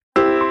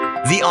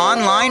The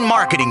Online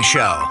Marketing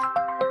Show.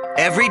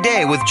 Every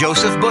day with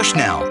Joseph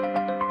Bushnell,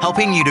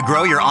 helping you to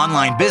grow your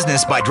online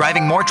business by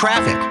driving more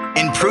traffic,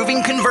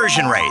 improving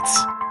conversion rates,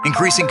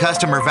 increasing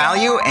customer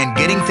value, and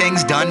getting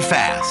things done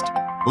fast.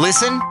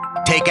 Listen,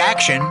 take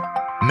action,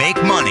 make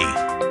money.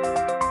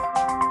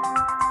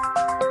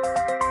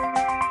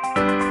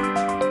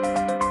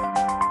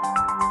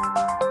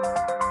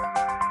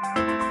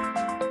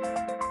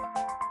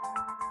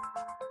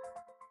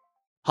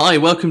 Hi,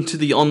 welcome to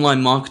the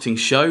Online Marketing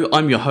Show.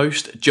 I'm your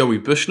host, Joey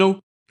Bushnell.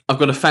 I've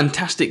got a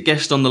fantastic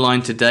guest on the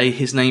line today.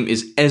 His name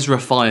is Ezra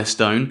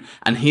Firestone,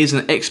 and he is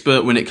an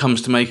expert when it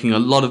comes to making a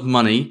lot of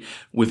money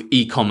with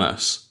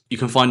e-commerce. You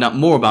can find out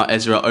more about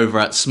Ezra over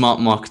at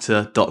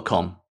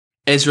smartmarketer.com.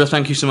 Ezra,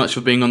 thank you so much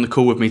for being on the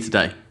call with me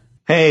today.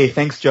 Hey,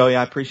 thanks, Joey.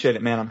 I appreciate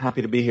it, man. I'm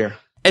happy to be here.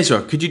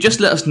 Ezra, could you just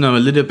let us know a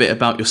little bit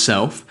about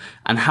yourself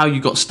and how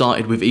you got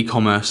started with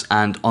e-commerce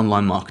and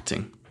online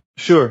marketing?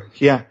 Sure,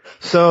 yeah.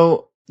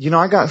 So,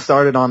 I got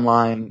started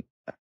online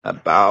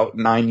about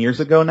 9 years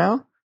ago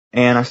now,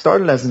 and I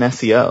started as an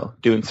SEO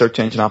doing search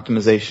engine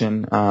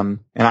optimization. And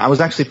I was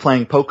actually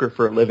playing poker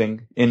for a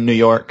living in New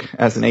York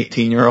as an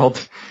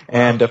 18-year-old,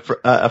 and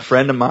a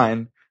friend of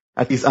mine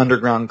at these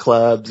underground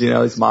clubs,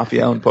 these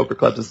mafia-owned poker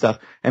clubs and stuff.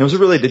 And it was a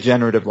really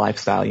degenerative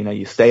lifestyle.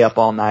 You stay up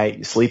all night,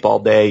 you sleep all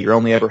day, you're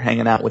only ever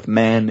hanging out with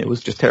men. It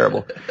was just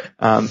terrible.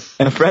 And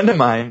a friend of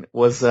mine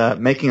was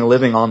making a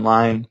living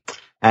online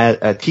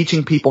at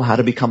teaching people how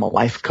to become a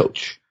life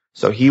coach.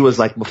 So he was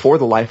like, before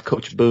the life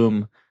coach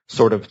boom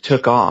sort of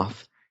took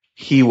off,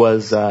 he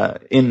was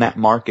in that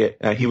market.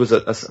 He was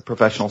a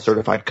professional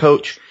certified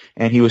coach,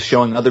 and he was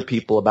showing other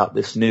people about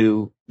this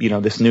new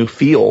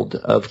field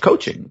of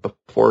coaching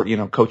before,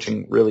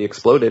 coaching really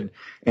exploded.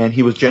 And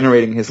he was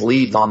generating his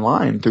leads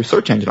online through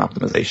search engine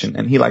optimization.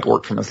 And he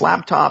worked from his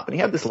laptop, and he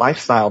had this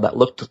lifestyle that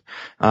looked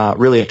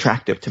really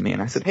attractive to me.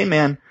 And I said, hey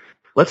man,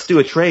 let's do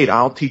a trade.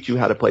 I'll teach you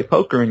how to play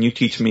poker, and you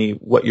teach me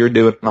what you're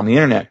doing on the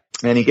internet.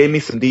 And he gave me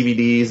some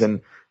DVDs,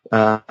 and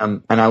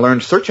I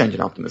learned search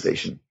engine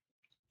optimization.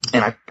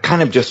 And I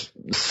kind of just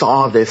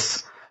saw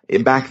this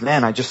back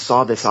then. I just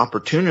saw this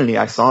opportunity.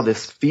 I saw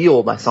this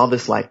field. I saw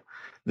this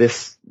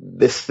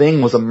this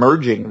thing was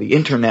emerging, the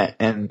internet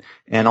and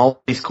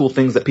all these cool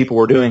things that people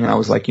were doing. And I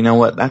was like, you know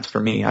what? That's for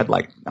me.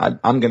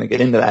 I'm going to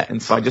get into that.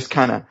 And so I just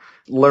kind of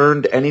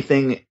learned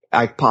anything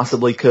I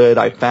possibly could.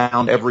 I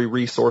found every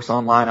resource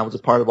online. I was a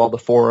part of all the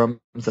forums,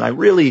 and I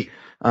really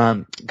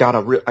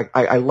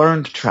I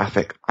learned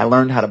traffic. I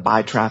learned how to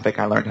buy traffic.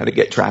 I learned how to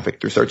get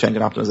traffic through search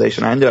engine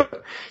optimization. I ended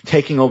up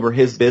taking over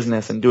his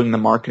business and doing the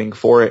marketing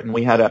for it. And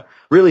we had a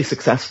really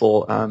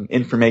successful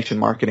information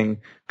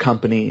marketing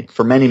company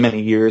for many,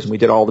 many years. And we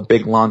did all the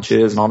big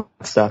launches and all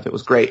that stuff. It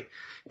was great.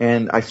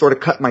 And I sort of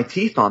cut my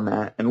teeth on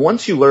that. And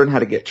once you learn how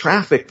to get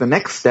traffic, the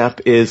next step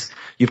is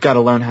you've got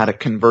to learn how to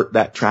convert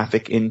that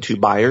traffic into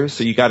buyers.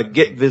 So you got to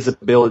get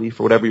visibility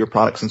for whatever your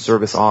products and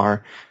service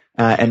are.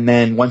 And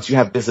then once you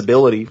have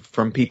visibility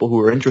from people who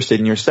are interested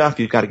in your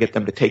stuff, you've got to get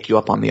them to take you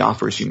up on the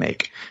offers you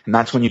make. And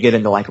that's when you get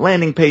into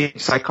landing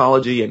page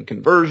psychology and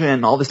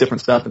conversion, all this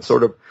different stuff. And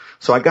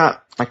so I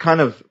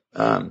kind of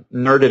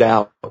nerded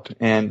out,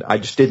 and I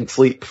just didn't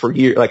sleep for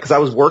years, cause I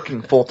was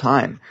working full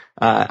time.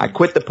 I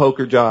quit the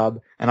poker job,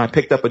 and I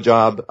picked up a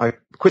job. I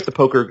quit the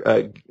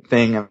poker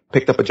thing and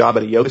picked up a job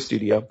at a yoga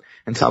studio.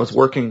 And so I was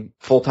working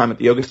full time at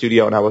the yoga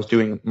studio, and I was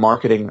doing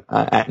marketing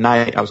at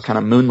night. I was kind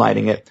of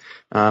moonlighting it.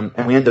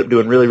 And we ended up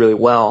doing really, really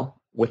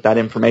well with that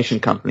information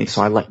company.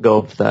 So I let go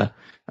of the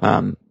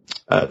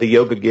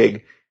yoga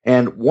gig.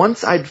 And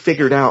once I'd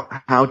figured out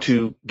how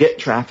to get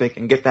traffic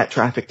and get that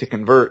traffic to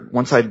convert,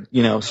 once I'd,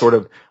 sort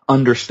of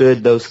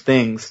understood those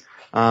things,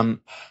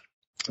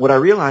 what I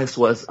realized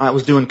was I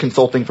was doing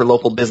consulting for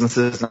local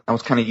businesses, and I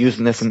was kind of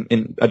using this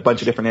in a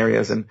bunch of different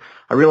areas. And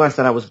I realized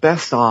that I was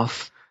best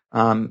off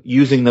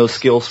using those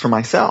skills for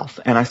myself.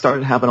 And I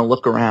started having a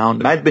look around,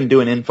 and I'd been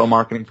doing info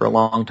marketing for a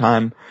long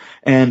time.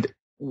 And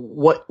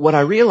what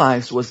I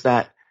realized was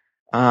that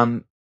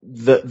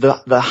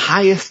the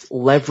highest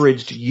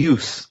leveraged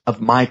use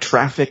of my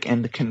traffic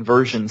and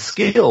conversion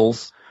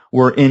skills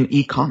were in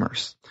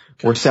e-commerce.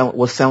 Okay.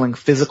 Was selling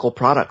physical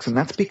products. And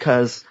that's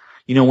because,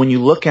 when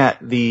you look at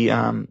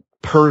the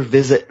per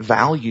visit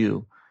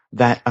value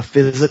that a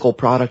physical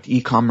product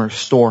e-commerce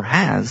store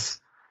has,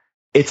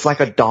 it's like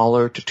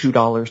 $1 to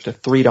 $2 to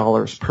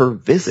 $3 per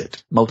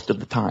visit most of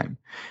the time.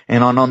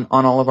 And on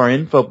all of our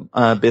info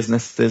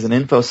businesses and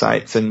info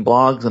sites and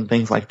blogs and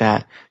things like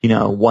that,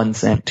 1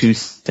 cent, 2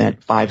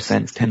 cents, 5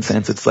 cents, 10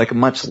 cents. It's like a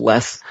much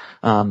less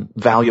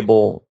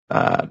valuable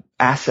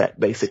asset,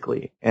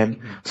 basically. And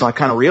so I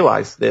kind of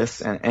realized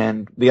this.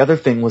 And the other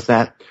thing was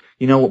that,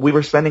 we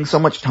were spending so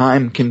much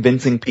time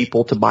convincing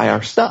people to buy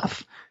our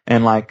stuff.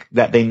 and like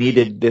that they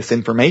needed this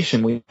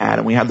information we had,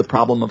 and we had the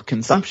problem of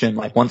consumption.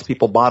 Like once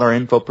people bought our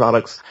info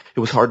products, it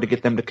was hard to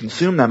get them to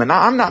consume them. And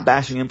I'm not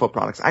bashing info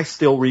products. I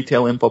still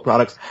retail info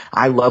products.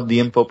 I love the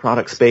info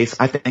product space.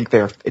 I think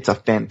it's a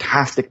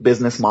fantastic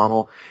business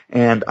model.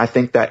 And I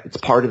think that it's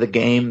part of the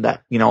game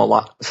that,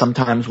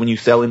 sometimes when you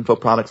sell info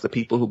products, the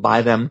people who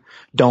buy them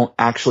don't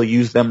actually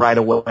use them right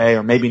away,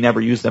 or maybe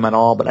never use them at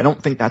all. But I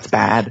don't think that's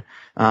bad.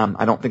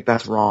 I don't think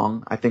that's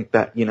wrong. I think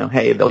that,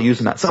 hey, they'll use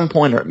them at some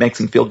point, or it makes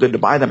them feel good to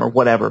buy them or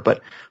whatever.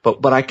 But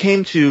I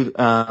came to,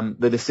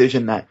 the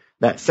decision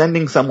that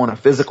sending someone a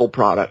physical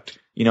product,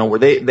 where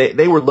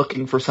they were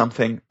looking for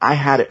something, I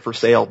had it for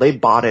sale, they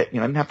bought it, I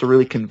didn't have to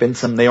really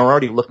convince them, they were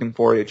already looking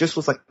for it. It just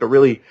was like a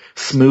really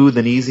smooth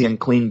and easy and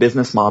clean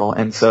business model.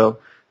 And so,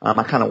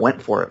 I kind of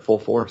went for it full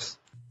force.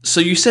 So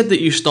you said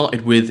that you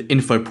started with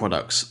info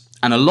products,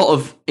 and a lot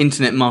of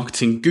internet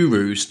marketing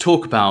gurus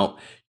talk about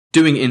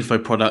doing info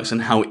products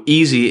and how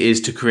easy it is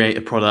to create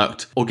a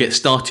product or get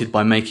started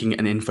by making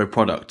an info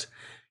product.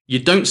 You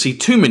don't see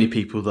too many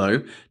people,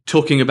 though,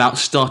 talking about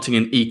starting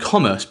an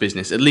e-commerce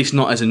business, at least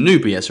not as a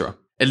newbie, Ezra.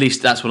 At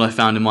least that's what I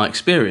found in my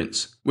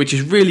experience, which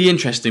is really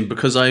interesting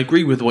because I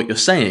agree with what you're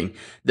saying,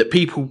 that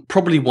people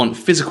probably want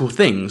physical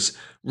things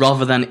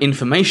rather than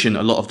information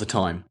a lot of the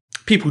time.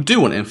 People do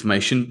want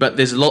information, but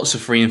there's lots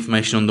of free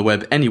information on the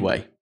web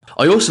anyway.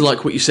 I also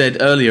like what you said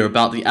earlier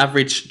about the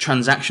average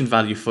transaction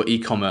value for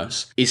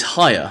e-commerce is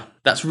higher.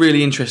 That's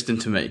really interesting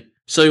to me.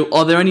 So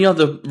are there any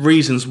other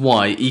reasons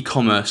why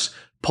e-commerce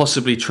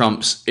possibly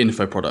trumps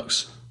info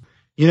products?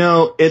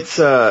 It's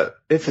a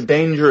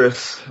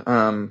dangerous,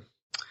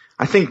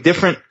 I think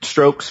different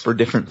strokes for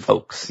different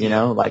folks,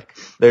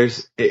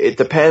 it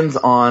depends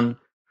on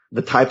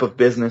the type of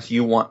business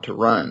you want to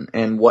run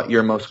and what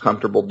you're most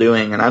comfortable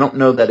doing. And I don't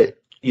know that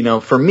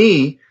for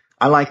me,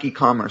 I like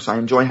e-commerce. I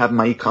enjoy having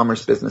my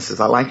e-commerce businesses.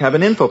 I like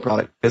having info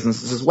product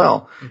businesses as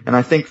well. Mm-hmm. And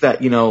I think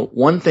that,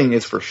 one thing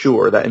is for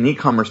sure that an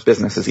e-commerce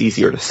business is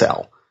easier to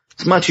sell.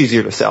 It's much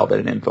easier to sell than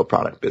an info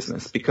product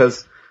business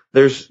because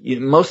there's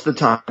most of the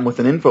time with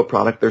an info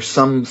product, there's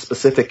some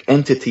specific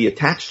entity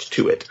attached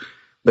to it.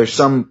 There's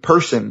some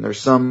person, there's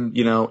some,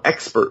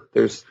 expert.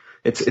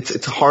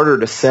 It's harder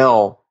to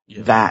sell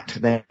that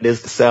than it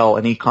is to sell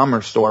an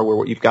e-commerce store where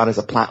what you've got is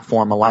a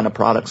platform, a line of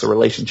products, a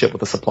relationship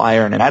with a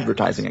supplier, and an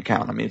advertising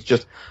account. I mean, it's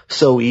just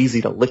so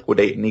easy to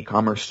liquidate an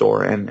e-commerce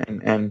store,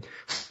 and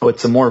so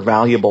it's a more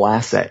valuable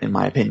asset in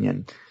my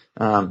opinion.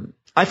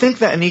 I think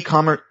that an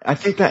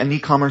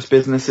e-commerce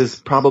business is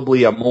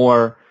probably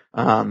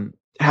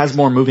has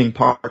more moving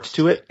parts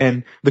to it.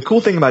 And the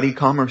cool thing about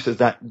e-commerce is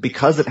that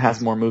because it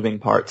has more moving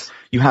parts,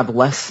 you have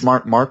less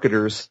smart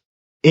marketers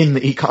in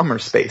the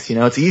e-commerce space.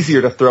 It's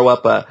easier to throw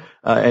up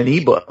an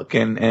ebook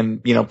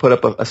and put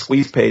up a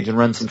squeeze page and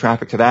run some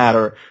traffic to that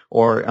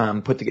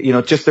or put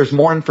together, just there's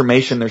more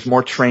information, there's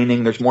more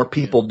training, there's more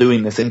people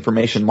doing this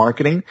information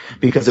marketing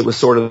because it was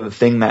sort of the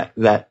thing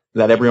that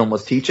everyone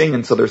was teaching.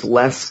 And so there's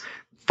less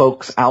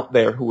folks out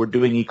there who are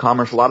doing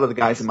e-commerce. A lot of the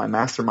guys in my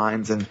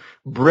masterminds and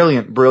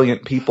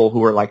brilliant people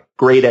who are like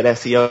great at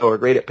SEO or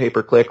great at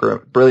pay-per-click or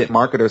brilliant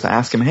marketers, I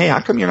ask them, hey, how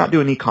come you're not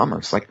doing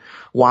e-commerce? Like,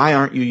 why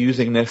aren't you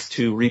using this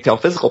to retail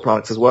physical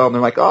products as well? And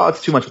they're like, oh,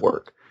 it's too much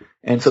work.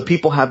 And so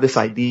people have this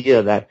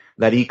idea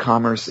that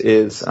e-commerce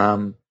is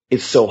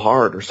so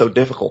hard or so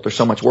difficult or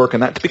so much work.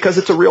 And that's because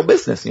it's a real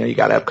business. You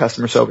got to have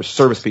customer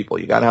service people.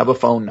 You got to have a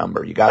phone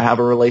number. You got to have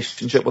a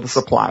relationship with a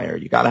supplier.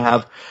 You got to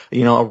have,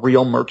 a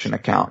real merchant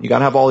account. You got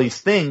to have all these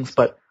things,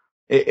 but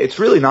it's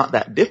really not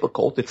that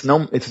difficult. It's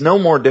no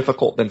more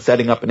difficult than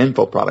setting up an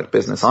info product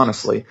business,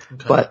 honestly.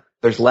 Okay. But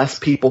there's less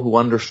people who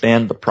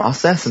understand the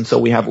process. And so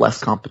we have less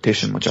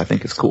competition, which I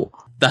think is cool.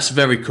 That's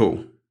very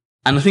cool.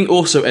 And I think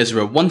also,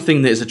 Ezra, one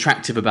thing that is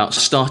attractive about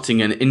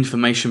starting an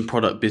information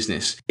product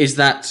business is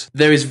that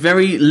there is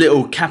very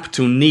little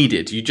capital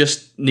needed. You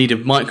just need a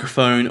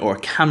microphone or a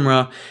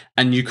camera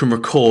and you can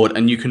record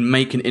and you can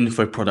make an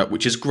info product,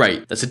 which is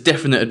great. That's a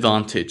definite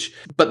advantage.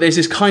 But there's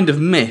this kind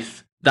of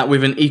myth that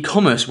with an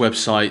e-commerce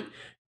website,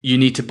 you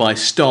need to buy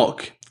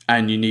stock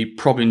and you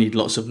probably need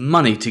lots of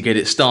money to get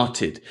it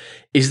started.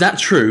 Is that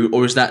true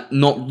or is that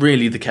not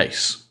really the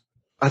case?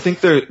 I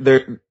think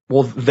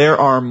there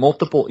are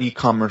multiple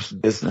e-commerce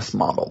business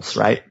models,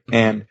 right?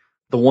 And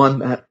the one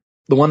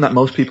that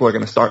most people are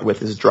going to start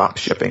with is drop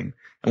shipping.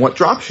 And what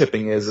drop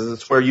shipping is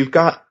it's where you've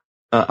got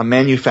a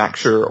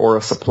manufacturer or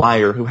a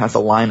supplier who has a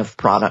line of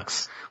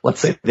products. Let's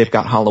say they've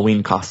got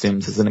Halloween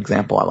costumes as an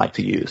example I like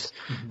to use.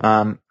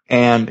 Mm-hmm.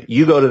 And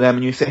you go to them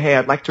and you say, hey,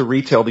 I'd like to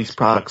retail these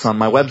products on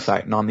my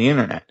website and on the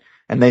internet.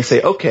 And they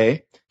say,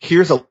 okay,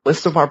 here's a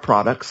list of our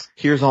products.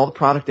 Here's all the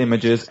product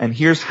images and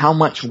here's how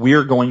much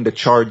we're going to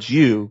charge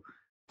you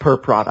per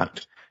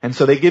product. And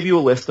so they give you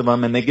a list of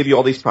them and they give you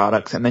all these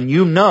products and then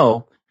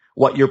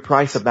what your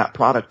price of that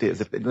product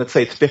is. Let's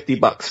say it's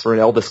 $50 for an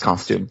Elvis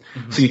costume.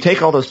 Mm-hmm. So you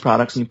take all those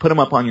products and you put them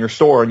up on your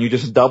store and you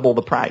just double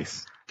the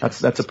price.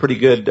 That's a pretty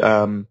good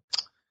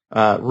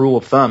rule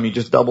of thumb. You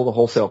just double the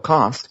wholesale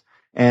cost.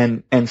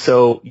 And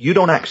so you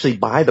don't actually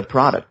buy the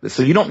product.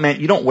 So you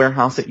don't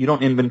warehouse it, you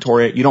don't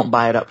inventory it, you don't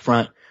buy it up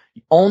front.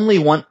 Only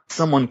once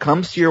someone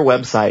comes to your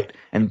website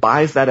and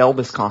buys that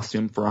Elvis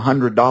costume for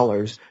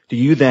 $100, do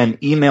you then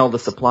email the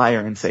supplier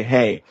and say,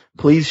 hey,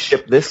 please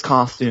ship this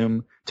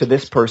costume to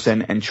this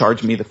person and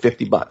charge me the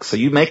 $50. So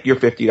you make your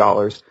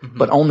 $50,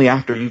 but only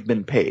after you've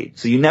been paid.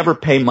 So you never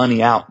pay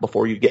money out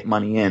before you get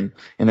money in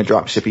a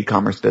dropship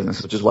e-commerce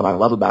business, which is what I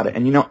love about it.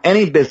 And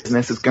any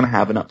business is going to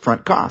have an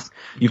upfront cost.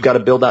 You've got to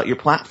build out your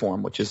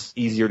platform, which is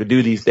easier to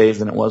do these days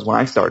than it was when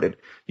I started.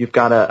 You've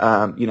got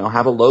to,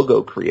 have a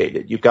logo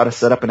created. You've got to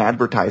set up an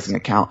advertising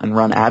account and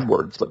run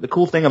AdWords. But the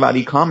cool thing about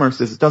e-commerce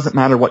is it doesn't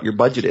matter what your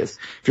budget is.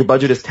 If your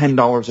budget is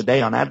 $10 a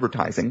day on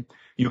advertising,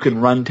 you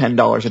can run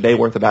 $10 a day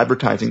worth of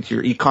advertising to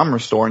your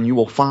e-commerce store, and you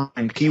will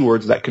find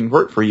keywords that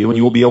convert for you, and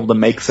you will be able to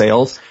make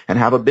sales and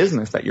have a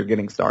business that you're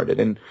getting started.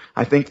 And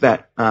I think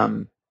that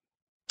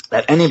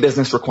any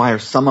business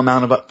requires some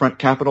amount of upfront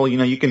capital.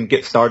 You can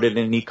get started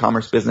in an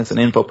e-commerce business, an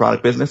info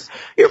product business.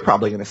 You're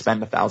probably going to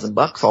spend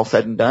 $1,000 all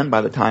said and done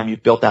by the time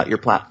you've built out your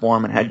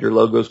platform and had your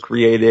logos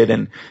created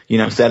and,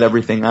 set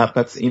everything up.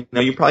 That's,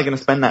 you're probably going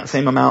to spend that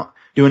same amount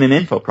doing an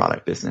info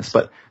product business.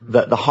 But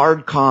the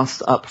hard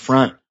costs up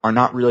front are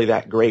not really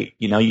that great.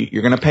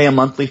 You're going to pay a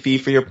monthly fee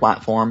for your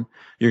platform.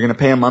 You're going to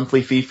pay a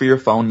monthly fee for your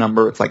phone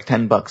number. It's like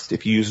 $10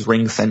 if you use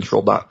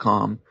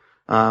ringcentral.com.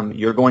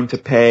 You're going to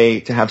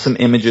pay to have some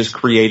images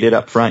created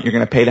up front. You're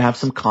going to pay to have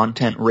some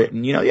content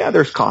written.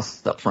 There's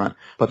costs up front,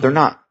 but they're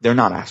not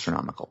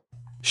astronomical.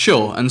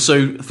 Sure. And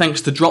so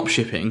thanks to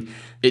dropshipping,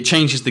 it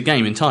changes the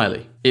game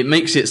entirely. It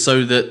makes it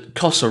so that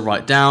costs are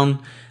right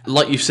down.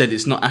 Like you've said,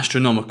 it's not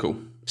astronomical.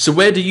 So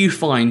where do you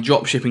find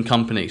dropshipping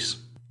companies?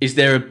 Is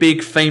there a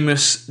big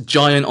famous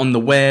giant on the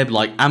web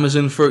like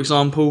Amazon, for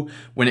example,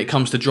 when it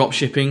comes to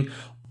dropshipping?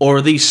 Or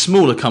are these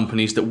smaller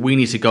companies that we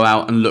need to go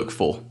out and look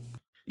for?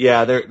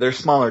 Yeah, they're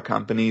smaller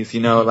companies.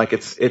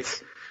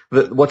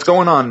 What's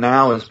going on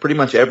now is pretty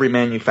much every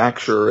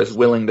manufacturer is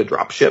willing to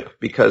drop ship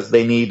because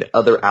they need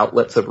other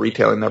outlets of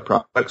retailing their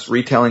products,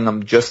 retailing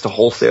them just to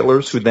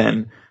wholesalers who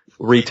then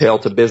retail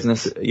to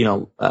business,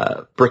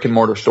 brick and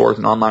mortar stores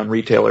and online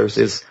retailers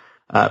is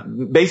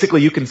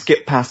basically you can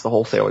skip past the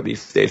wholesaler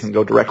these days and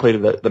go directly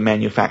to the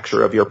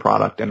manufacturer of your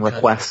product and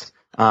request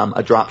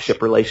a drop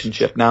ship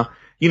relationship. Now,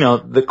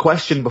 the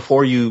question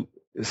before you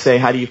say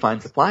how do you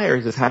find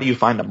suppliers is how do you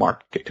find a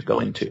market to go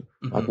into?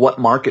 Like what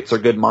markets are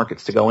good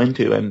markets to go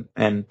into,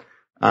 and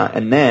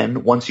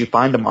then once you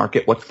find a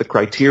market, what's the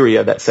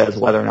criteria that says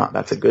whether or not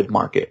that's a good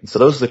market? And so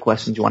those are the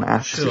questions you want to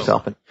ask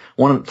yourself. And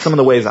some of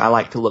the ways I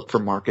like to look for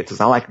markets is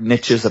I like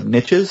niches of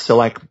niches. So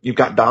like you've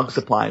got dog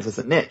supplies as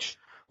a niche.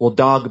 Well,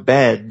 dog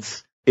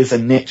beds is a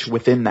niche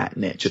within that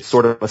niche. It's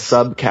sort of a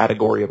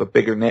subcategory of a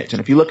bigger niche. And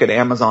if you look at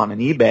Amazon and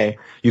eBay,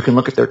 you can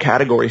look at their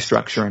category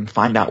structure and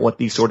find out what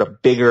these sort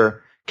of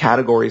bigger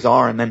categories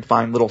are and then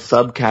find little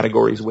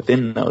subcategories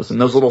within those. And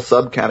those little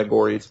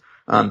subcategories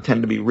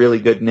tend to be really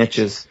good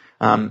niches.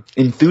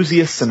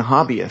 Enthusiasts and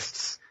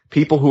hobbyists,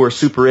 people who are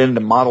super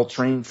into model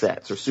train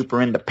sets or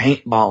super into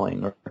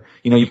paintballing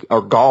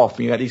or golf.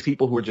 You got these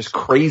people who are just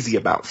crazy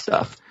about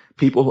stuff.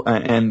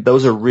 And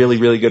those are really,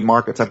 really good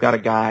markets. I've got a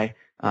guy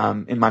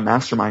in my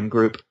mastermind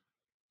group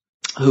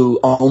who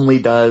only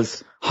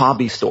does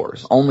hobby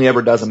stores, only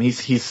ever does them.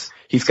 He's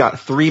got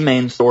 3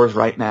 main stores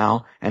right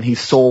now, and he's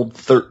sold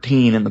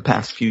 13 in the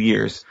past few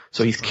years.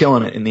 So he's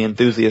killing it in the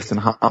enthusiast and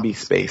hobby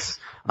space.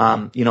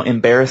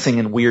 Embarrassing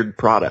and weird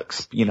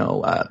products,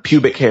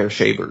 pubic hair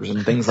shavers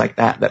and things like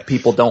that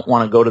people don't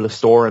want to go to the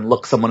store and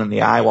look someone in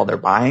the eye while they're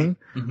buying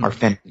are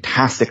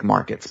fantastic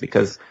markets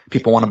because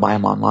people want to buy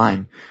them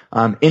online.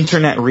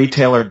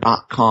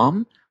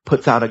 InternetRetailer.com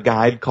puts out a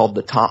guide called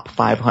the Top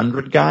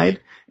 500 Guide.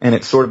 And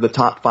it's sort of the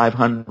top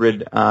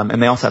 500,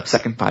 and they also have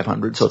second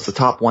 500. So it's the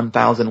top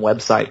 1,000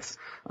 websites,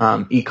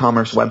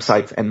 e-commerce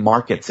websites and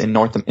markets in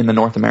the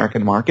North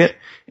American market.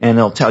 And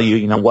they'll tell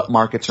you, what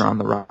markets are on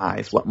the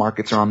rise, what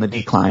markets are on the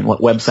decline,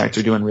 what websites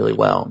are doing really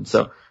well. And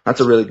so that's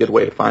a really good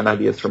way to find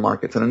ideas for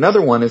markets. And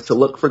another one is to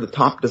look for the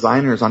top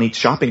designers on each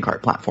shopping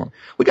cart platform.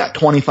 We got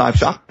 25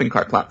 shopping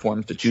cart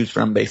platforms to choose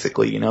from,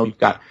 basically. You've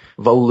got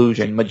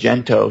Volusion,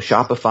 Magento,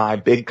 Shopify,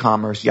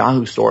 BigCommerce,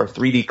 Yahoo Store,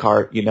 3D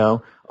Cart,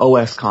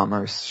 OS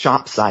Commerce,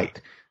 ShopSite,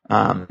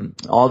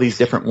 all these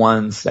different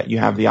ones that you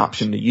have the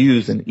option to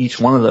use, and each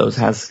one of those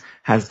has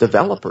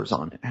developers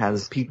on it,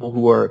 has people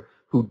who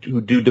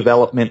do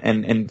development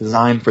and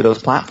design for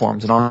those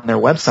platforms, and on their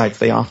websites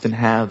they often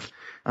have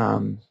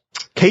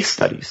case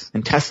studies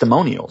and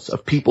testimonials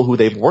of people who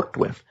they've worked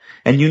with.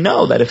 And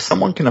that if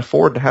someone can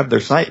afford to have their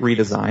site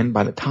redesigned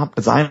by the top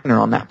designer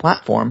on that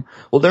platform,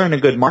 well, they're in a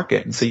good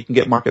market, and so you can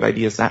get market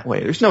ideas that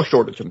way. There's no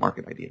shortage of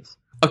market ideas.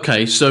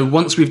 Okay, so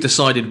once we've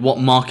decided what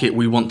market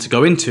we want to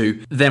go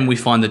into, then we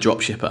find the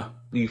dropshipper.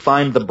 You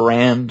find the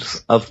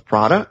brands of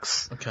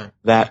products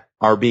that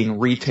are being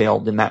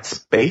retailed in that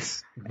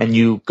space, and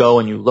you go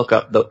and you look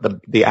up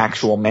the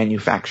actual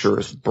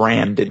manufacturer's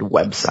branded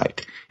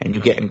website, and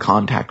you get in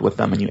contact with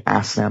them and you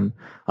ask them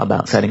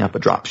about setting up a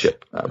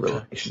dropship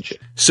relationship.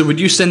 So would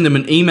you send them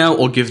an email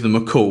or give them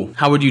a call?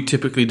 How would you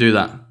typically do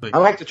that? I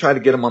like to try to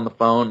get them on the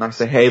phone. I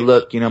say, hey,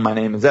 look, my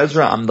name is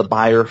Ezra. I'm the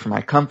buyer for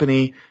my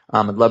company.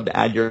 I'd love to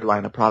add your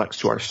line of products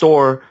to our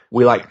store.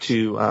 We like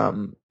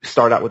to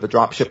start out with a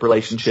dropship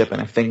relationship,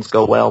 and if things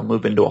go well,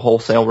 move into a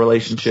wholesale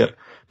relationship.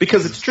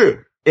 Because it's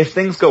true. If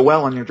things go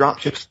well on your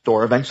dropship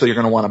store, eventually you're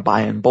going to want to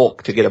buy in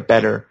bulk to get a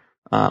better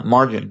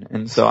margin.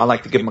 And so I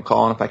like to give them a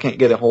call, and if I can't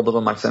get a hold of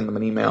them, I send them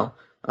an email.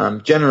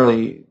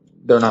 Generally,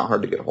 they're not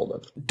hard to get a hold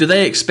of. Do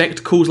they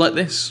expect calls like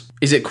this?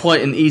 Is it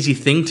quite an easy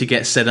thing to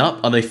get set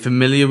up? Are they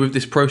familiar with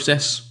this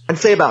process? I'd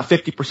say about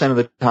 50% of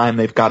the time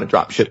they've got a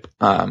dropship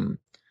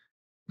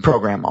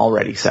program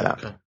already set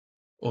up. Okay.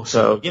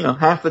 Awesome. So,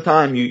 half the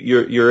time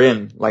you're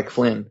in, like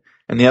Flynn,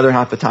 and the other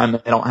half the time they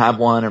don't have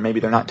one, or maybe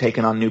they're not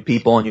taking on new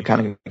people, and you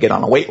kind of get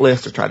on a wait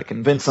list or try to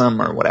convince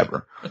them or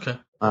whatever. Okay.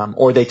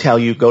 Or they tell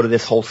you, go to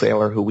this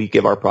wholesaler who we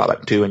give our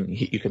product to, and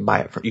you can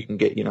buy it you can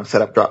get,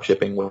 set up drop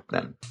shipping with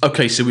them.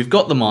 Okay, so we've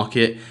got the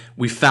market,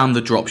 we've found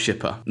the drop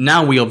shipper.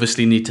 Now we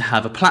obviously need to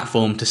have a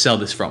platform to sell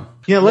this from.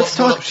 Yeah, let's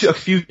talk a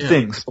few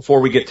things before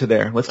we get to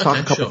there. Let's talk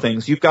a couple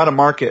things. You've got a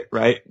market,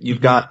 right?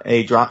 You've got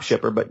a drop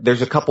shipper, but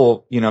there's a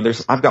couple,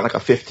 I've got like a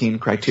 15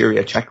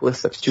 criteria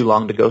checklist that's too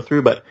long to go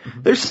through, but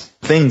there's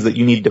things that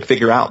you need to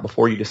figure out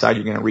before you decide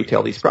you're going to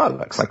retail these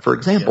products. Like, for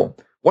example,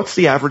 what's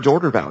the average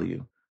order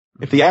value?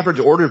 If the average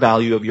order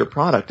value of your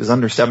product is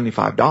under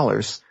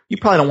 $75, you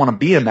probably don't want to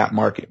be in that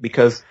market,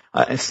 because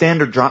a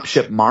standard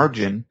dropship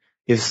margin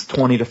is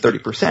 20 to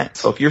 30%.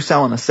 So if you're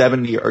selling a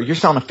 $70 or you're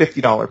selling a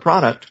 $50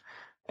 product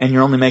and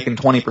you're only making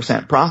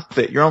 20%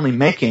 profit, you're only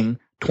making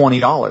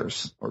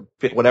 $20 or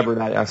whatever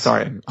that.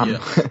 Sorry,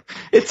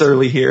 it's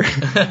early here,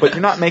 but you're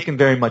not making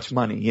very much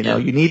money. You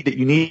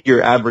need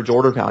your average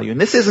order value,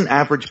 and this isn't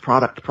average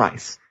product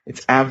price;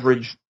 it's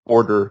average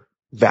order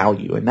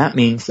value. And that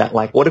means that,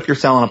 like, what if you're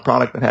selling a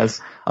product that has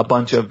a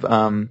bunch of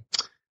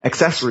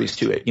accessories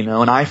to it, an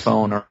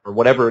iPhone or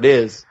whatever it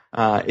is.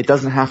 It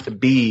doesn't have to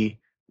be,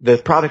 the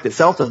product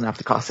itself doesn't have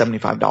to cost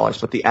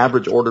 $75, but the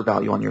average order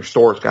value on your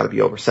store has got to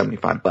be over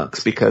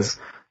 $75, because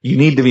you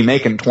need to be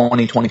making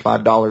 $20,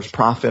 $25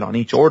 profit on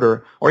each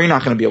order, or you're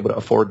not going to be able to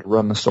afford to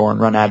run the store and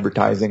run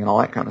advertising and all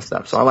that kind of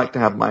stuff. So I like to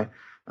have my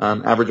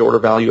average order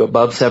value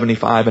above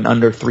 75 and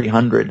under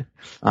 300,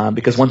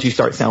 because once you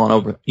start selling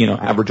over,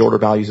 average order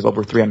values of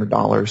over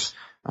 $300,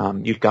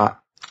 you've got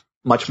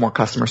much more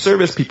customer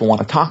service. People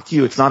want to talk to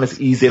you. It's not as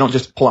easy. They don't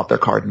just pull out their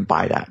card and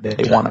buy that.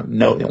 They want to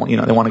know. They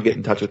want to get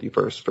in touch with you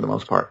first, for the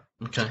most part.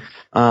 Okay.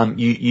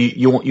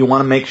 You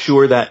want to make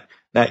sure that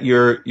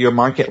your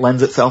market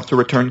lends itself to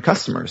return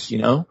customers.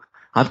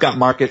 I've got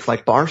markets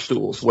like bar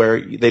stools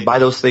where they buy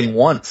those things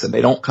once and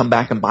they don't come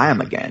back and buy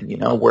them again.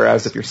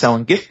 Whereas if you're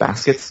selling gift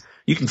baskets,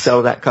 you can sell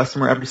to that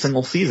customer every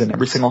single season,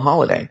 every single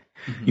holiday.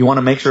 Mm-hmm. You want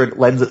to make sure it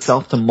lends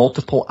itself to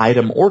multiple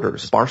item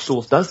orders.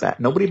 Barstools does that.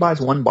 Nobody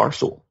buys one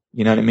barstool.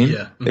 You know what I mean? Yeah.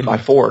 Mm-hmm. They buy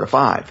 4 or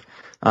 5.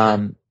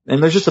 And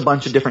there's just a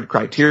bunch of different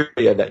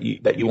criteria that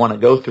you want to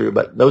go through,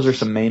 but those are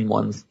some main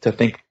ones to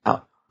think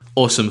about.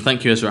 Awesome.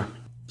 Thank you, Ezra.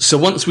 So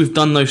once we've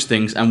done those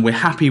things and we're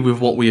happy with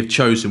what we have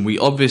chosen, we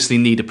obviously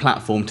need a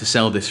platform to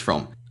sell this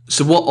from.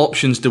 So what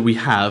options do we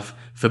have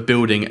for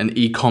building an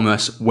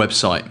e-commerce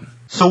website?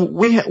 So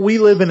we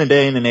live in a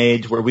day and an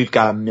age where we've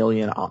got a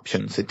million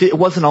options. It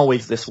wasn't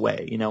always this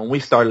way. When we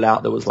started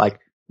out, there was like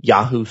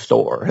Yahoo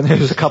Store, and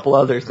there's a couple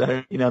others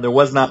that there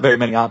was not very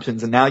many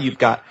options. And now you've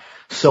got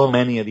so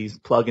many of these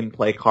plug and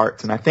play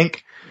carts. And I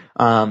think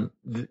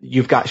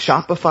you've got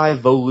Shopify,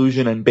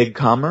 Volusion, and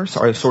BigCommerce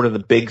are sort of the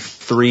big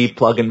 3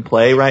 plug and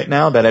play right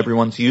now that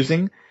everyone's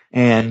using.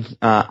 And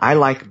I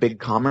like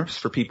BigCommerce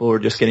for people who are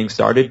just getting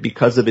started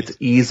because of its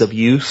ease of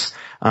use,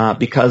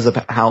 because of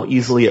how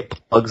easily it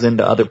plugs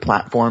into other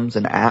platforms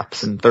and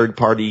apps and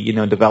third-party,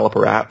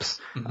 developer apps.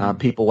 Mm-hmm.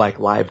 People like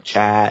live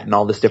chat and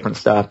all this different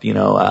stuff,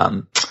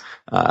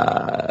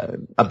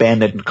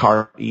 abandoned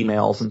cart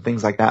emails and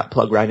things like that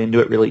plug right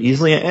into it really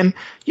easily. And,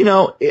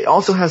 it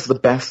also has the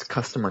best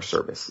customer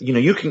service.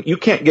 You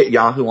can't get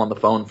Yahoo on the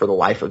phone for the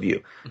life of you.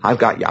 Mm-hmm. I've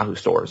got Yahoo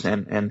stores,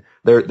 and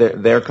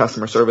their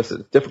customer service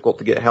is difficult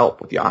to get help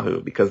with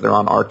Yahoo because they're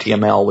on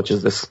RTML, which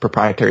is this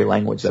proprietary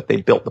language that they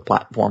built the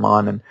platform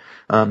on. And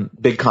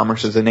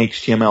BigCommerce is an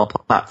HTML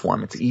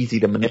platform. It's easy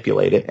to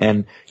manipulate it,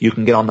 and you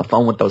can get on the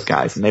phone with those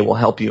guys and they will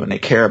help you and they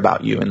care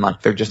about you, and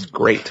they're just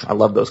great. I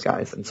love those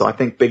guys. And so I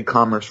think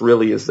BigCommerce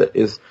really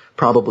is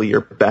probably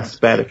your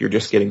best bet if you're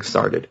just getting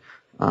started,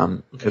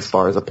 as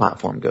far as a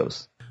platform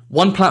goes.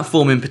 One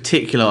platform in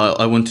particular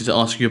I wanted to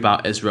ask you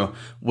about, Ezra,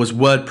 was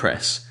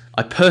WordPress.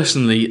 I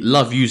personally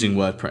love using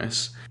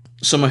WordPress.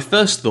 So my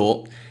first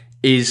thought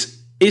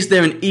is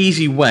there an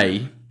easy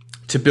way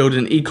to build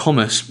an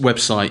e-commerce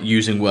website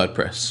using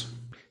WordPress?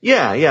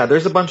 Yeah.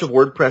 There's a bunch of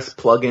WordPress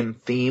plugin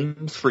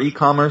themes for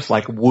e-commerce,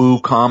 like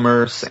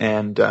WooCommerce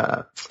and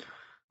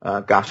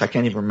gosh, I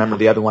can't even remember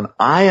the other one.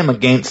 I am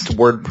against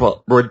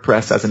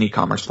WordPress as an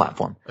e-commerce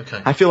platform.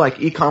 Okay. I feel like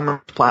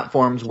e-commerce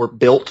platforms were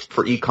built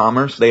for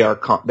e-commerce. They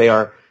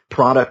are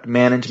product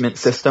management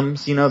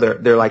systems. You know,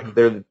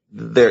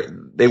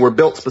 they were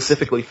built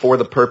specifically for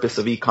the purpose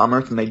of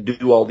e-commerce, and they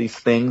do all these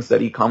things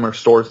that e-commerce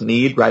stores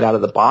need right out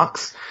of the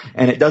box.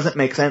 And it doesn't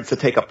make sense to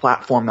take a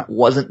platform that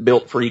wasn't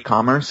built for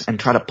e-commerce and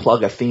try to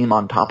plug a theme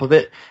on top of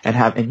it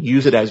and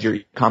use it as your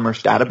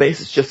e-commerce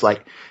database. It's just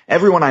like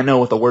everyone I know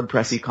with a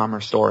WordPress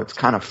e-commerce store, it's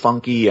kind of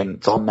funky and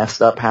it's all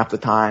messed up half the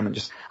time. And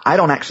just, I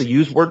don't actually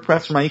use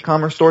WordPress for my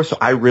e-commerce store, so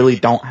I really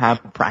don't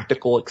have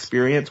practical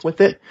experience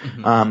with it.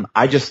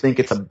 I just think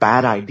it's a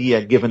bad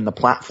idea given the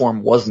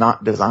platform was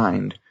not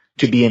designed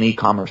to be an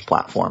e-commerce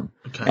platform.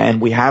 Okay.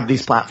 And we have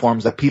these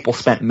platforms that people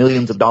spent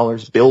millions of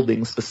dollars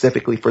building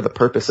specifically for the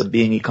purpose of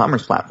being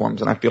e-commerce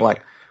platforms. And I feel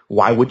like,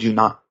 why would you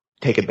not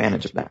take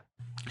advantage of that?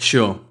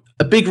 Sure.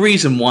 A big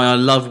reason why I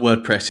love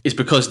WordPress is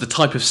because the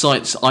type of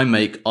sites I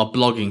make are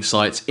blogging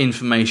sites,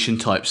 information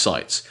type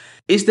sites.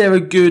 Is there a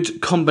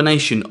good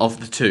combination of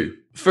the two?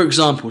 For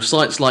example,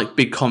 sites like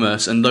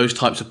BigCommerce and those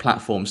types of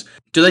platforms,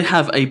 do they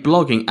have a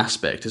blogging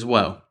aspect as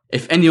well?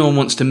 If anyone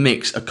wants to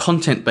mix a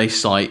content-based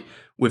site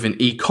with an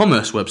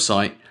e-commerce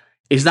website,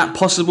 is that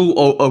possible,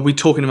 or are we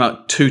talking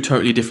about two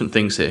totally different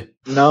things here?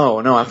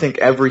 No, I think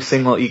every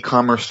single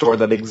e-commerce store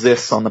that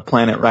exists on the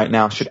planet right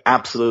now should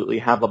absolutely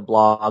have a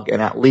blog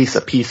and at least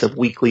a piece of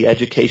weekly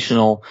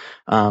educational,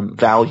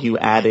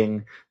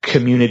 value-adding,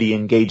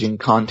 community-engaging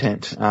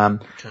content.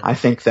 Okay. I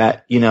think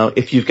that,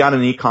 if you've got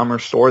an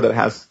e-commerce store that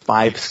has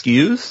 5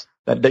 SKUs,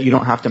 that you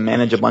don't have to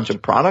manage a bunch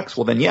of products,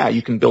 well then yeah,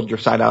 you can build your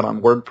site out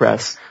on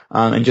WordPress,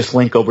 and just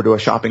link over to a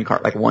shopping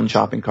cart, like one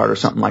shopping cart or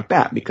something like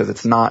that, because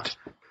it's not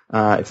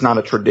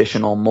a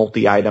traditional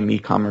multi-item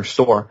e-commerce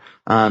store.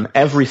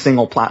 Every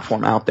single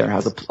platform out there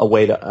has a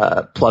way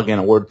to plug in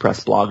a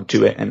WordPress blog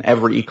to it, and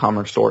every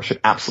e-commerce store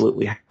should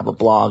absolutely have a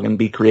blog and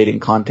be creating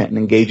content and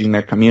engaging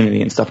their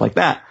community and stuff like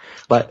that.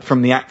 But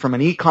from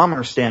an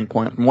e-commerce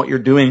standpoint, from what you're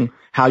doing,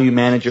 how you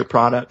manage your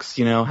products,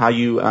 how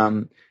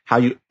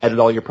you edit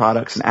all your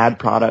products and add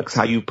products,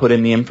 how you put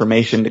in the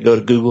information to go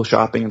to Google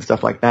Shopping and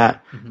stuff like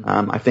that.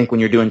 I think when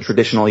you're doing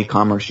traditional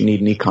e-commerce, you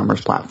need an e-commerce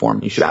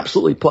platform. You should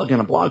absolutely plug in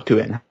a blog to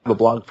it and have a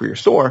blog for your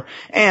store.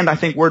 And I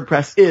think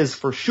WordPress is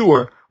for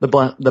sure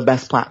the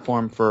best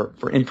platform for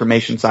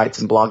information sites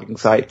and blogging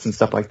sites and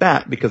stuff like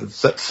that, because it's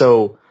just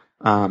so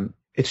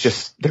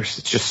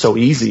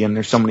easy and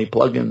there's so many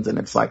plugins, and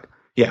it's like,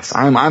 yes,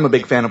 I'm a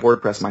big fan of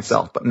WordPress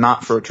myself, but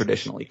not for a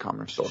traditional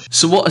e-commerce store.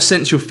 So what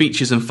essential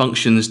features and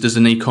functions does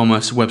an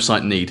e-commerce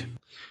website need?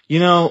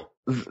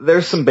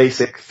 There's some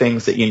basic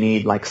things that you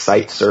need, like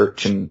site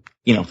search and,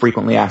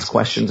 frequently asked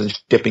questions and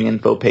shipping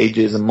info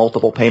pages and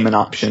multiple payment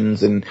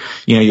options. And,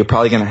 you're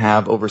probably going to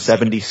have over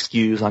 70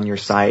 SKUs on your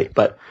site,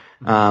 but,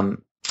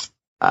 I'm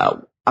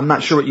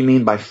not sure what you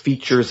mean by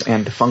features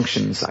and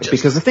functions,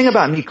 because the thing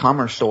about an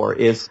e-commerce store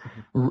is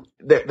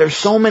there's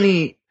so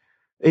many.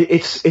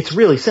 It's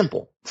really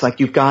simple. It's like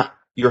you've got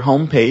your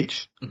home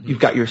page, you've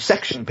got your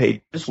section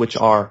pages, which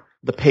are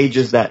the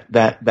pages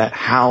that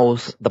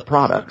house the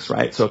products,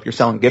 right? So if you're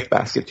selling gift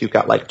baskets, you've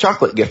got like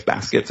chocolate gift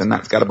baskets, and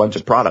that's got a bunch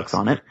of products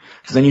on it.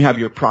 So then you have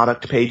your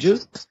product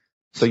pages.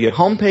 So your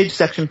home page,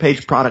 section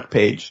page, product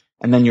page,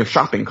 and then your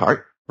shopping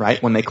cart,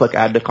 right? When they click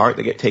add to cart,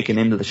 they get taken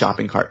into the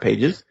shopping cart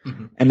pages.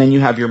 And then you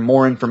have your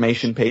more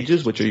information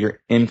pages, which are your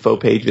info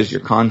pages,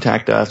 your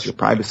contact us, your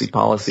privacy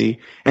policy,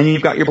 and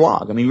you've got your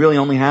blog. I mean, you really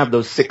only have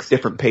those 6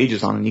 different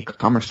pages on an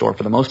e-commerce store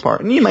for the most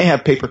part. And you may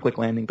have pay-per-click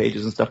landing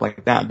pages and stuff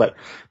like that, but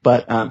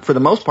for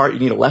the most part, you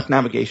need a left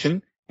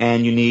navigation,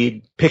 and you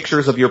need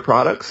pictures of your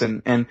products,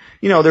 and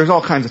there's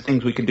all kinds of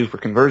things we can do for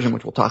conversion,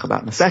 which we'll talk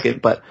about in a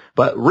second, but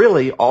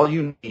really all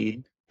you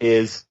need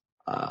is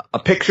a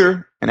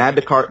picture, an add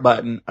to cart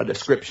button, a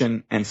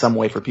description, and some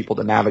way for people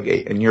to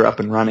navigate, and you're up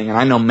and running. And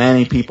I know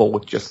many people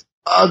with just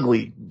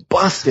ugly,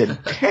 busted,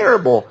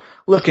 terrible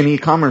looking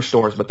e-commerce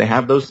stores, but they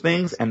have those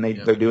things, and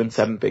they're doing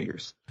 7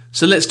 figures.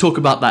 So let's talk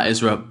about that,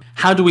 Ezra.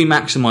 How do we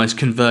maximize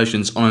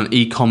conversions on an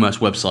e-commerce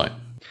website?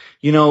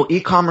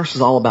 E-commerce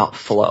is all about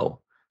flow.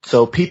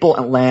 So people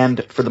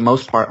land, for the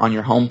most part, on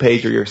your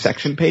homepage or your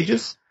section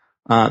pages,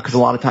 because a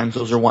lot of times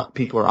those are what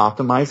people are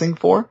optimizing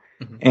for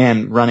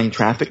and running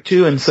traffic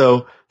to. And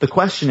so the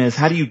question is,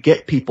 how do you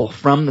get people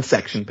from the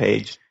section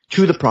page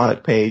to the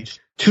product page,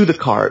 to the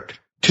cart,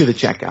 to the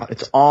checkout?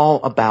 It's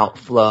all about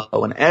flow,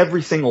 and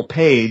every single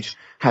page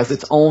has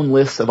its own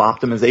list of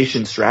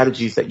optimization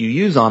strategies that you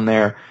use on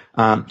there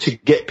to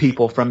get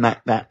people from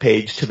that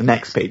page to the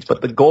next page.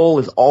 But the goal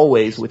is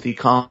always with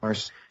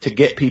e-commerce to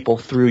get people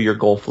through your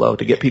goal flow,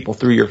 to get people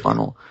through your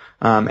funnel.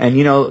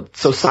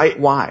 So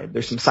site-wide,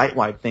 there's some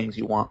site-wide things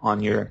you want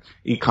on your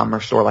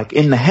e-commerce store, like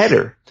in the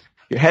header.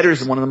 Your header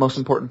is one of the most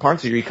important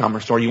parts of your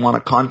e-commerce store. You want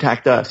to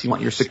contact us. You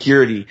want your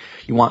security.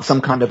 You want some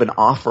kind of an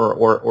offer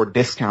or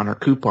discount or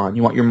coupon.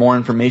 You want your more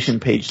information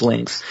page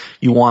links.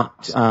 You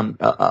want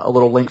a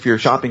little link for your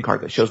shopping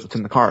cart that shows what's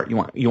in the cart.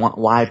 You want a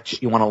live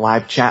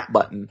chat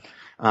button.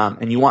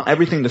 And you want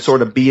everything to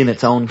sort of be in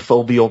its own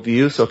foveal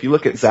view. So if you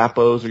look at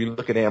Zappos or you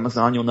look at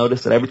Amazon, you'll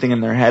notice that everything in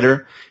their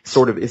header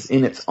sort of is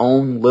in its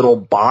own little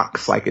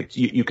box. Like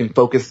you can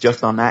focus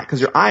just on that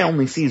because your eye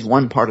only sees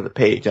one part of the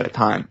page at a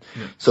time.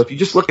 Yeah. So if you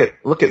just look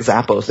at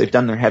Zappos, they've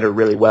done their header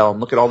really well,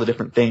 and look at all the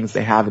different things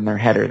they have in their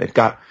header. They've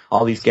got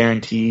all these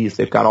guarantees.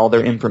 They've got all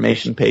their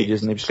information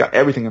pages, and they've just got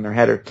everything in their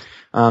header.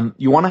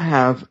 You want to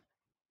have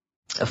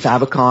a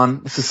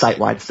favicon. This is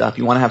site-wide stuff.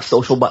 You want to have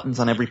social buttons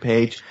on every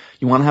page.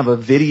 You want to have a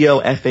video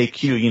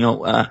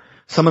FAQ.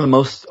 Some of the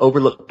most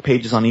overlooked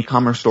pages on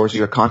e-commerce stores are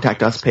your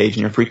contact us page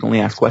and your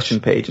frequently asked question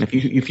page. And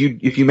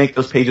if you make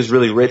those pages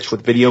really rich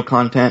with video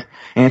content,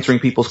 answering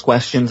people's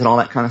questions and all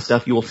that kind of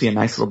stuff, you will see a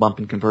nice little bump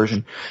in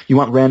conversion. You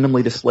want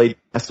randomly displayed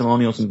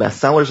testimonials and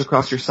bestsellers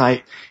across your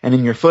site. And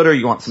in your footer,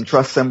 you want some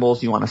trust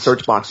symbols. You want a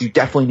search box. You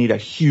definitely need a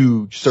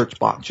huge search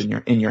box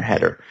in your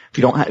header.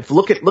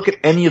 Look at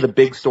any of the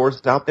big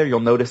stores out there, you'll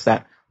notice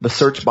that the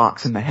search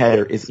box in the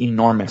header is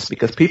enormous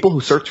because people who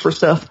search for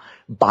stuff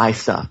buy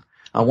stuff.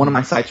 One of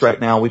my sites right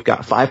now, we've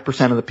got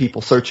 5% of the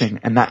people searching,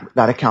 and that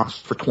accounts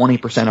for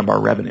 20% of our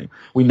revenue.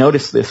 We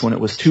noticed this when it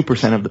was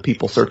 2% of the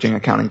people searching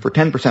accounting for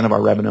 10% of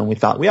our revenue, and we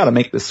thought we ought to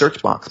make this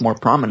search box more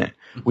prominent.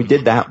 We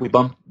did that. We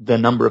bumped the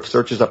number of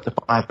searches up to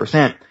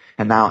 5%,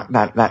 and now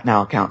that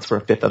now accounts for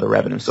a fifth of the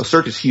revenue. So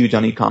search is huge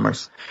on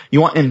e-commerce. You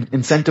want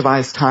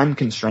incentivized time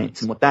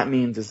constraints, and what that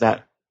means is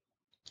that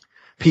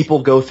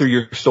people go through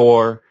your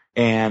store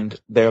and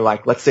they're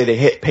like, let's say they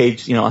hit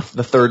page,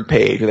 the third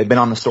page, or they've been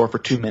on the store for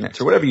 2 minutes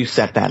or whatever you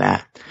set that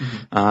at.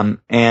 Mm-hmm.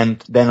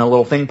 And then a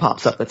little thing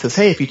pops up that says,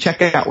 hey, if you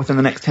check it out within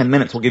the next 10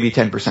 minutes, we'll give you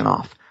 10%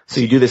 off.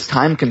 So you do this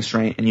time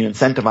constraint and you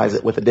incentivize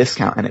it with a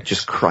discount, and it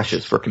just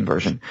crushes for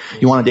conversion. Mm-hmm.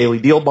 You want a daily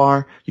deal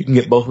bar. You can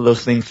get both of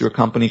those things through a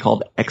company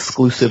called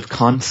Exclusive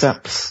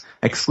Concepts.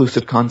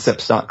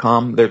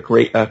 ExclusiveConcepts.com. They're a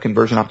great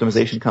conversion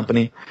optimization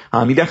company.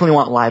 You definitely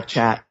want live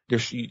chat.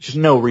 There's just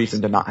no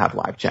reason to not have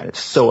live chat. It's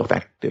so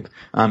effective.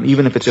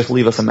 Even if it's just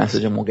leave us a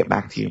message and we'll get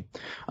back to you.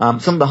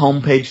 Some of the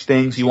homepage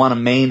things, you want a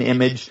main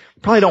image.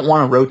 You probably don't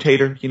want a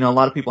rotator. A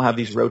lot of people have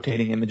these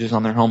rotating images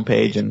on their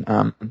homepage,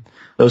 and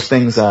those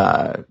things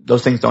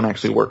don't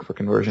actually work for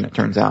conversion, it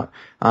turns out.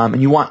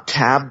 And you want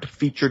tabbed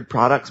featured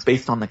products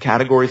based on the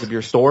categories of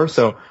your store.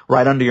 So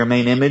right under your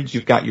main image,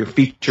 you've got your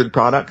featured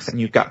products,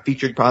 and you've got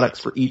featured products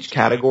for each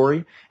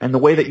category. And the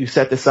way that you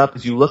set this up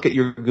is you look at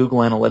your Google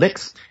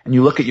Analytics and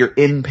you look at your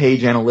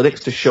in-page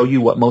analytics to show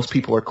you what most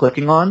people are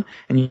clicking on,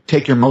 and you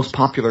take your most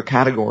popular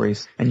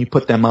categories and you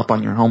put them up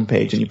on your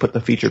homepage and you put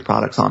the featured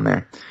products on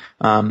there.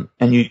 And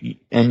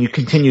you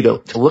continue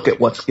to look at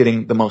what's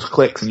getting the most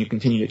clicks, and you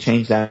continue to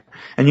change that.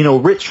 And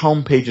rich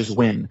home pages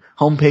win.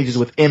 Home pages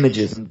with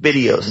images and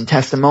videos and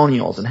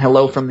testimonials and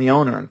hello from the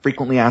owner and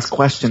frequently asked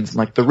questions. And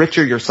like, the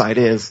richer your site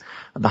is,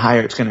 the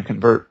higher it's going to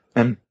convert.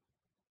 And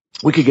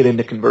we could get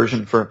into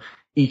conversion for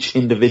each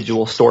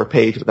individual store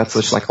page, but that's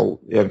just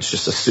it's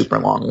just a super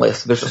long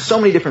list. There's just so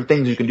many different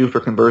things you can do for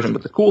conversion,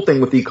 but the cool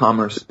thing with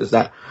e-commerce is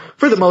that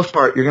for the most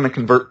part, you're going to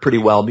convert pretty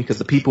well because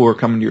the people who are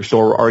coming to your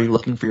store are already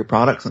looking for your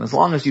products. And as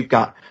long as you've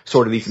got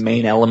sort of these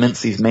main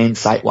elements, these main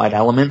site-wide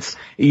elements,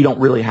 you don't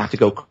really have to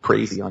go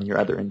crazy on your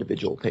other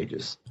individual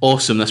pages.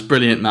 Awesome. That's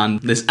brilliant, man.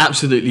 There's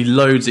absolutely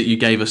loads that you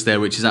gave us there,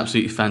 which is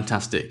absolutely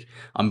fantastic.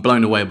 I'm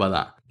blown away by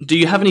that. Do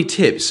you have any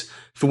tips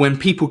for when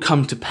people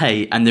come to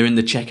pay and they're in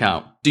the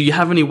checkout? Do you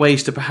have any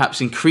ways to perhaps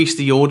increase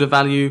the order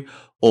value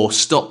or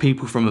stop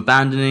people from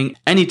abandoning?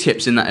 Any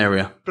tips in that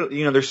area?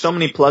 There's so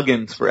many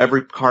plugins for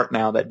every cart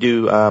now that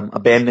do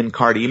abandoned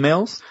cart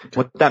emails.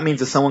 What that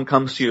means is someone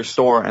comes to your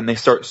store and they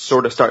start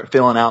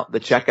filling out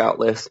the checkout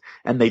list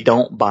and they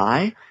don't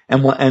buy.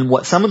 And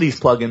what some of these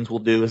plugins will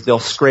do is they'll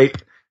scrape,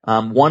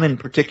 one in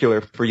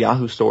particular for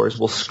Yahoo stores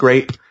will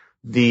scrape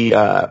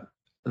the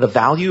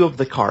value of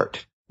the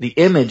cart, the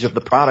image of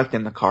the product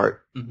in the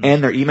cart, mm-hmm.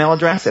 and their email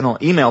address, and I'll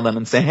email them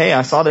and say, hey,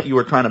 I saw that you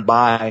were trying to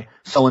buy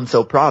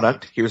so-and-so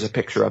product. Here's a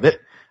picture of it.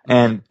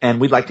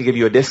 And we'd like to give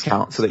you a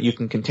discount so that you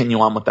can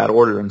continue on with that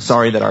order. And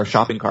sorry that our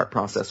shopping cart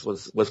process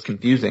was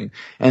confusing.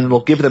 And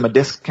we'll give them a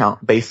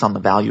discount based on the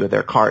value of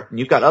their cart. And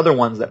you've got other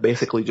ones that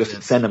basically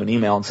just send them an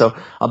email. And so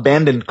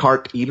abandoned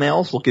cart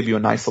emails will give you a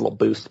nice little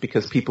boost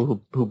because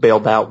people who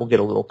bailed out will get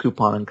a little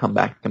coupon and come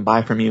back and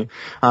buy from you.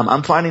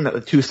 I'm finding that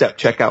the two-step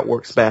checkout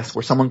works best,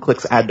 where someone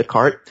clicks add to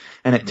cart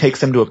and it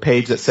takes them to a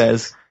page that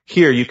says,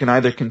 here, you can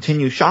either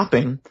continue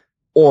shopping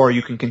or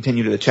you can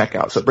continue to the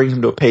checkout. So it brings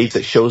them to a page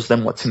that shows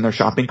them what's in their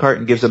shopping cart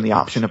and gives them the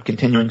option of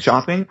continuing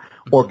shopping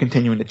or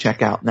continuing to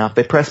checkout. Now, if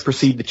they press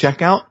proceed to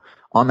checkout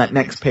on that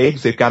next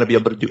page, they've got to be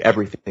able to do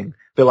everything.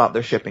 Fill out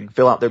their shipping,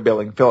 fill out their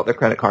billing, fill out their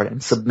credit card,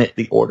 and submit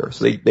the order.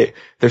 So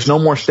there's no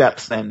more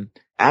steps than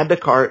add to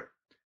cart,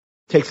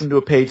 takes them to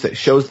a page that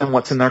shows them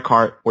what's in their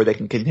cart where they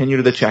can continue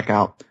to the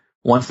checkout.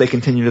 Once they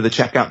continue to the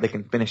checkout, they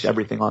can finish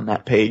everything on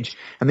that page.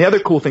 And the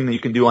other cool thing that you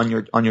can do on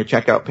your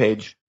checkout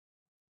page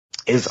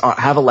is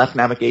have a left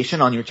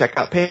navigation on your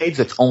checkout page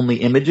that's only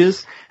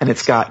images, and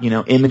it's got,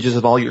 images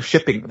of all your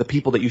shipping, the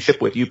people that you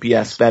ship with,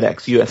 UPS,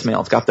 FedEx, US Mail.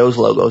 It's got those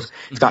logos.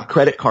 It's got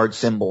credit card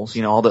symbols,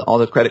 all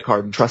the credit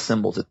card and trust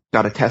symbols. It's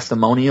got a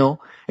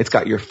testimonial. It's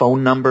got your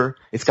phone number.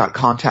 It's got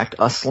contact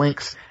us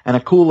links. And a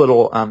cool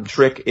little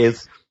trick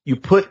is you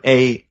put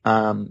a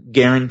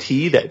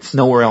guarantee that's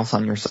nowhere else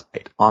on your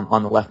site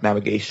on the left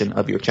navigation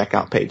of your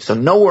checkout page. So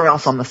nowhere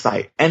else on the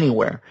site,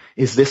 anywhere,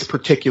 is this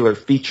particular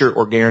feature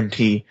or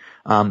guarantee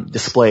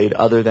displayed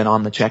other than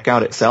on the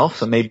checkout itself.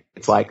 So maybe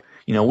it's like,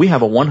 we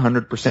have a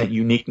 100%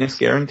 uniqueness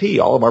guarantee.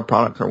 All of our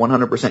products are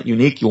 100%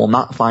 unique. You will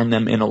not find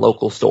them in a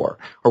local store,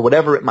 or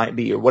whatever it might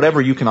be, or whatever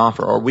you can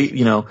offer, or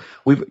you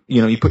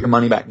put your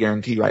money back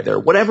guarantee right there.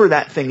 Whatever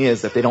that thing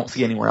is that they don't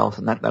see anywhere else,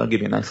 and that'll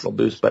give you a nice little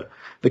boost. But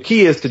the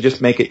key is to just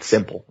make it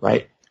simple,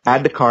 right?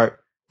 Add to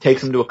cart,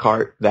 takes them to a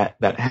cart that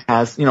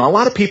has, a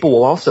lot of people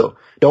will also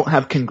don't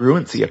have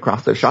congruency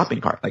across their shopping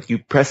cart. Like you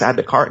press add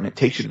to cart and it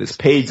takes you to this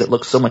page that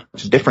looks so much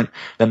different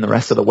than the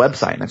rest of the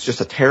website. And it's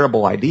just a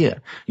terrible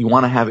idea. You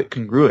want to have it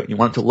congruent. You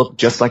want it to look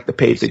just like the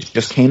page that you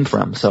just came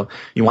from. So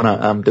you want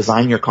to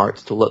design your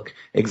carts to look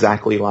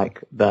exactly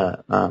like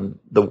the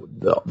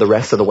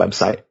rest of the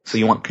website. So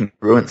you want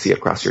congruency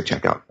across your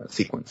checkout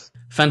sequence.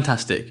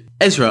 Fantastic.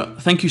 Ezra,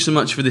 thank you so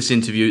much for this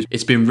interview.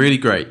 It's been really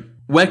great.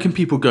 Where can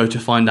people go to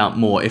find out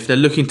more if they're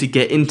looking to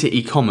get into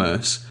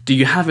e-commerce? Do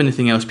you have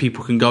anything else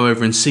people can go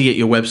over and see at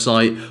your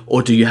website,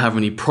 or do you have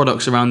any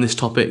products around this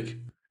topic?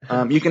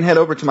 You can head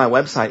over to my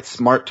website,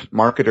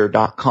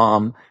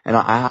 smartmarketer.com, and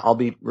I'll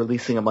be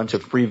releasing a bunch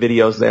of free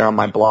videos there on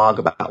my blog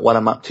about what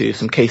I'm up to,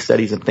 some case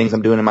studies and things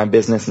I'm doing in my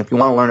business. And if you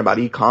want to learn about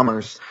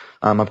e-commerce,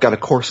 I've got a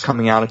course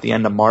coming out at the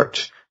end of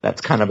March that's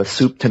kind of a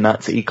soup to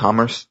nuts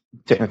e-commerce.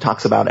 It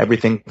talks about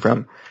everything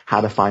from how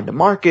to find a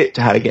market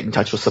to how to get in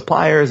touch with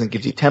suppliers, and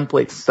gives you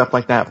templates and stuff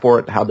like that for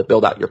it, how to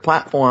build out your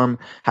platform,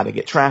 how to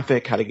get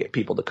traffic, how to get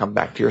people to come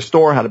back to your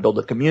store, how to build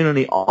a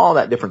community, all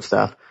that different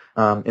stuff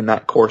in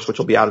that course, which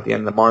will be out at the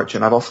end of March.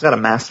 And I've also got a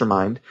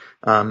mastermind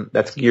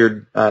that's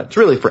geared it's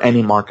really for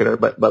any marketer,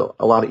 but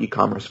a lot of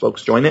e-commerce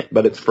folks join it,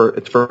 but it's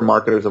for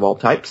marketers of all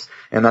types.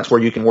 And that's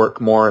where you can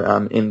work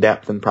more in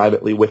depth and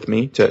privately with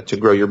me to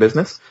grow your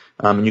business.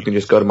 And you can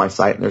just go to my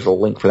site, and there's a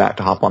link for that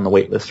to hop on the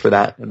wait list for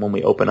that. And when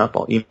we open up,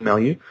 I'll email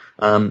you.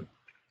 And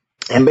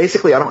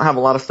basically, I don't have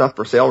a lot of stuff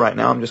for sale right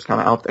now. I'm just kind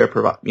of out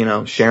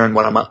there, sharing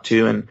what I'm up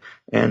to,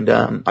 and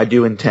I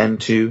do intend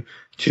to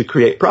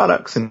create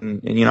products,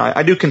 and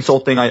I do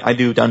consulting. I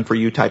do done for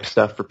you type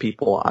stuff for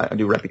people. I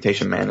do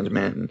reputation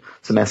management and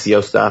some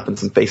SEO stuff and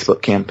some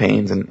Facebook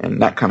campaigns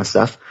and that kind of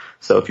stuff.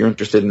 So if you're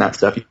interested in that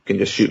stuff, you can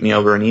just shoot me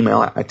over an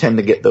email. I tend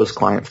to get those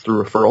clients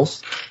through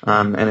referrals.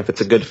 And if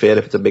it's a good fit,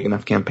 if it's a big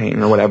enough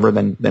campaign or whatever,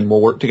 then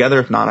we'll work together.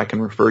 If not, I can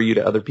refer you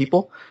to other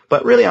people.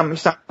 But really, I'm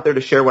just out there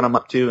to share what I'm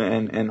up to,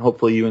 and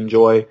hopefully you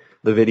enjoy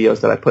the videos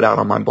that I put out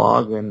on my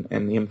blog,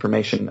 and the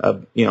information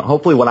of,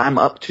 hopefully what I'm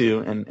up to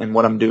and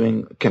what I'm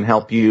doing can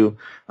help you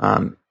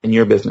in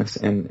your business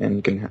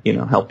and can,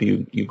 help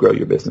you grow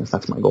your business.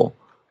 That's my goal.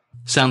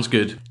 Sounds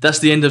good. That's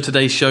the end of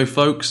today's show,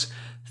 folks.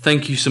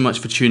 Thank you so much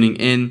for tuning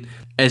in.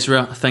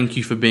 Ezra, thank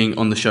you for being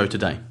on the show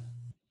today.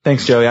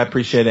 Thanks, Joey. I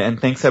appreciate it. And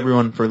thanks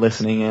everyone for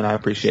listening, and I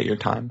appreciate your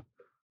time.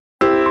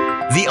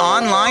 The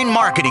Online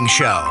Marketing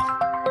Show.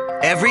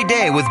 Every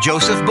day with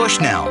Joseph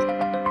Bushnell.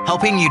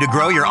 Helping you to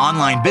grow your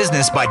online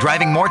business by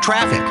driving more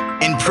traffic,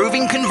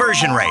 improving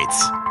conversion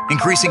rates,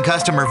 increasing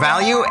customer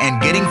value,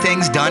 and getting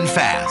things done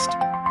fast.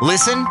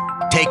 Listen,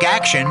 take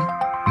action,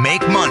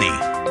 make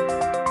money.